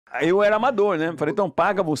Aí eu era amador, né? Falei, então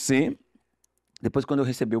paga você. Depois, quando eu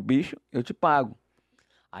receber o bicho, eu te pago.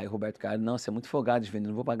 Aí o Roberto, cara, não, você é muito folgado de vender,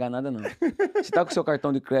 não vou pagar nada, não. Você tá com o seu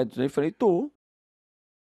cartão de crédito aí? Eu falei, tô.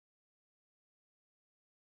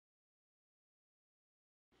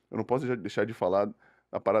 Eu não posso deixar de falar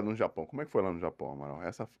da parada no Japão. Como é que foi lá no Japão, Amaral?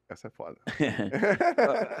 Essa é foda.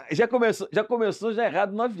 Já começou já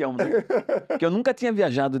errado no avião, né? Porque eu nunca tinha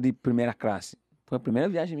viajado de primeira classe. Foi a primeira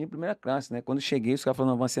viagem minha, primeira classe, né? Quando eu cheguei, os caras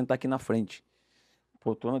falaram, vamos sentar aqui na frente.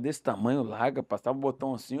 Poltrona desse tamanho, larga, passava o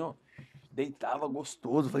botão assim, ó. Deitava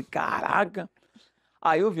gostoso. Falei, caraca.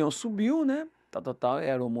 Aí o avião subiu, né? Tal. A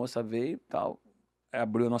aeromoça veio, tal.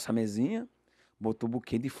 Abriu a nossa mesinha. Botou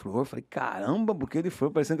buquê de flor. Falei, caramba, buquê de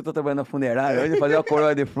flor. Parecendo que eu tô trabalhando na funerária hoje, fazer uma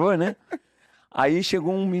coroa de flor, né? Aí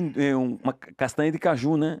chegou uma castanha de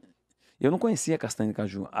caju, né? Eu não conhecia castanha de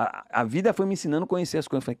caju. A vida foi me ensinando a conhecer as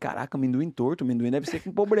coisas. Eu falei, caraca, amendoim torto. Amendoim deve ser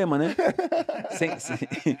com problema, né?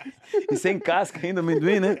 E sem casca ainda,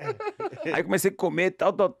 amendoim, né? Aí comecei a comer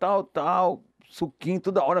tal. Suquinho,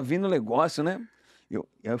 toda hora vindo o negócio, né?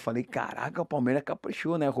 Eu falei, caraca, o Palmeiras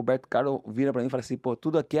caprichou, né? O Roberto Caro vira pra mim e fala assim, pô,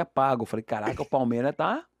 tudo aqui é pago. Eu falei, caraca, o Palmeiras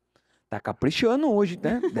tá caprichando hoje,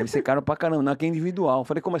 né? Deve ser caro pra caramba. Não, aqui é individual. Eu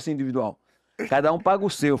falei, como assim individual? Cada um paga o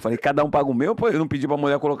seu. Eu falei, cada um paga o meu? Pô, eu não pedi pra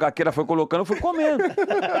mulher colocar aqui, ela foi colocando, eu fui comendo.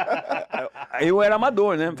 Aí eu era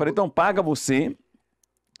amador, né? Falei, então paga você.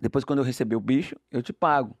 Depois, quando eu receber o bicho, eu te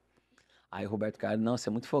pago. Aí o Roberto, cara, não, você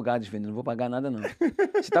é muito folgado de vender, não vou pagar nada, não.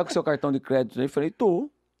 Você tá com o seu cartão de crédito aí? Eu falei, tô.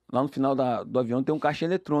 Lá no final do avião tem um caixa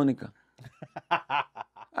eletrônica.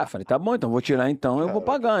 Ah, falei, tá bom, então vou tirar então, eu vou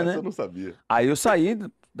pagar, né? Essa eu não sabia. Aí eu saí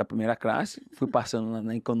da primeira classe, fui passando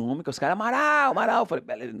na econômica, os caras, Amaral. Falei,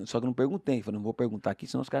 beleza, só que eu não perguntei. Falei, não vou perguntar aqui,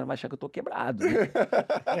 senão os caras vão achar que eu tô quebrado, né?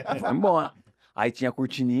 Vai embora. Aí tinha a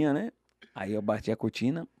cortininha, né? Aí eu bati a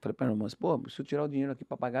cortina, falei pra irmã, pô, preciso tirar o dinheiro aqui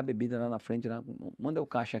pra pagar a bebida lá na frente, lá. Manda o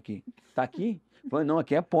caixa aqui. Tá aqui? Falei, não,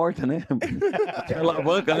 aqui é a porta, né? Aqui é a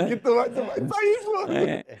alavanca, né? Aqui tu vai sair, pô.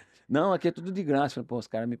 É. Não, aqui é tudo de graça. Falei, pô, os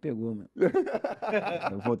caras me pegou, meu.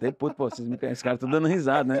 Eu voltei, puto, pô, vocês me pegam. Os caras estão dando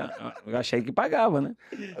risada, né? Eu achei que pagava, né?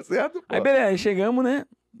 Tá certo, pô. Aí, beleza, aí chegamos, né?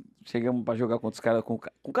 Chegamos pra jogar contra os caras com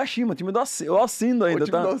Kashima, time do Alcindo ainda, O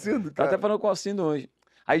time tá? do Alcindo, Tá cara. até falando com o Alcindo hoje.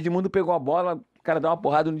 Aí Edmundo pegou a bola, o cara deu uma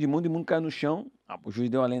porrada no Edmundo caiu no chão. O juiz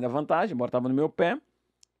deu além da vantagem, a bola tava no meu pé.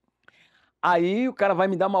 Aí o cara vai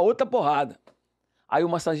me dar uma outra porrada. Aí o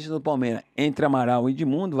massagista do Palmeiras, entre Amaral e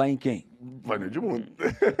Edmundo, vai em quem? Vai no Edmundo.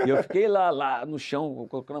 E eu fiquei lá no chão,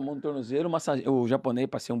 colocando a mão no tornozelo, o japonês,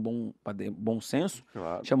 pra ser bom senso,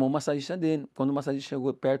 Claro. chamou o massagista dele. Quando o massagista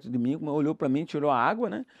chegou perto de mim, olhou pra mim, tirou a água,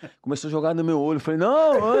 né? Começou a jogar no meu olho. Falei,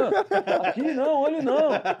 não, aqui não, olho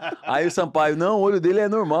não. Aí o Sampaio, não, o olho dele é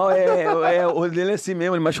normal, o olho dele é assim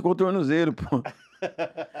mesmo, ele machucou o tornozelo, pô.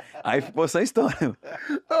 Aí ficou essa história.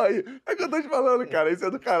 Aí, é que eu tô te falando, cara, isso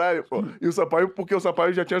é do caralho, pô. E o Sampaio, porque o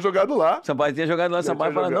Sampaio já tinha jogado lá. O Sampaio tinha jogado lá, o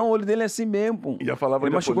Sampaio falava, não, o olho dele é assim mesmo, pô. E já falava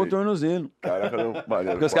ele machucou o japonês. tornozelo. Caraca, não,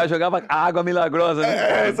 valeu. Porque os caras jogavam água milagrosa,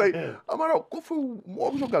 né? É, isso aí. Amaral, qual foi o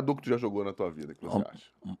maior jogador que tu já jogou na tua vida, que você acha?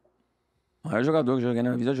 O maior jogador que eu joguei na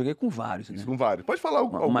minha vida, eu joguei com vários, né? Isso, com vários. Pode falar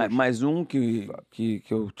alguns. Mas um que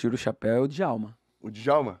eu tiro o chapéu é o Djalma. O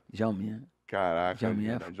Djalma? Djalminha. Caraca,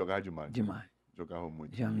 Djalminha jogava demais. Demais. Jogava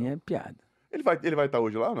muito. Djalminha é piada. Ele vai estar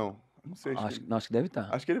hoje lá ou não? Não sei. Acho que deve estar.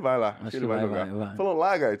 Acho que ele vai lá. Acho que ele vai jogar. Vai. Falando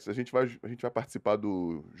lá, guys, a gente vai participar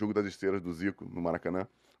do Jogo das Estrelas do Zico, no Maracanã.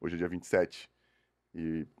 Hoje é dia 27.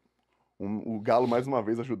 E o Galo, mais uma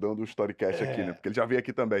vez, ajudando o Storicast aqui, né? Porque ele já veio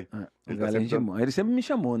aqui também. Ele sempre me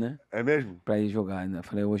chamou, né? É mesmo? Pra ir jogar. Né? Eu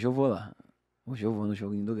falei, hoje eu vou lá. Hoje eu vou no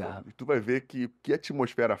joguinho do Galo. E tu vai ver que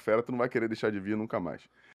atmosfera fera, tu não vai querer deixar de vir nunca mais.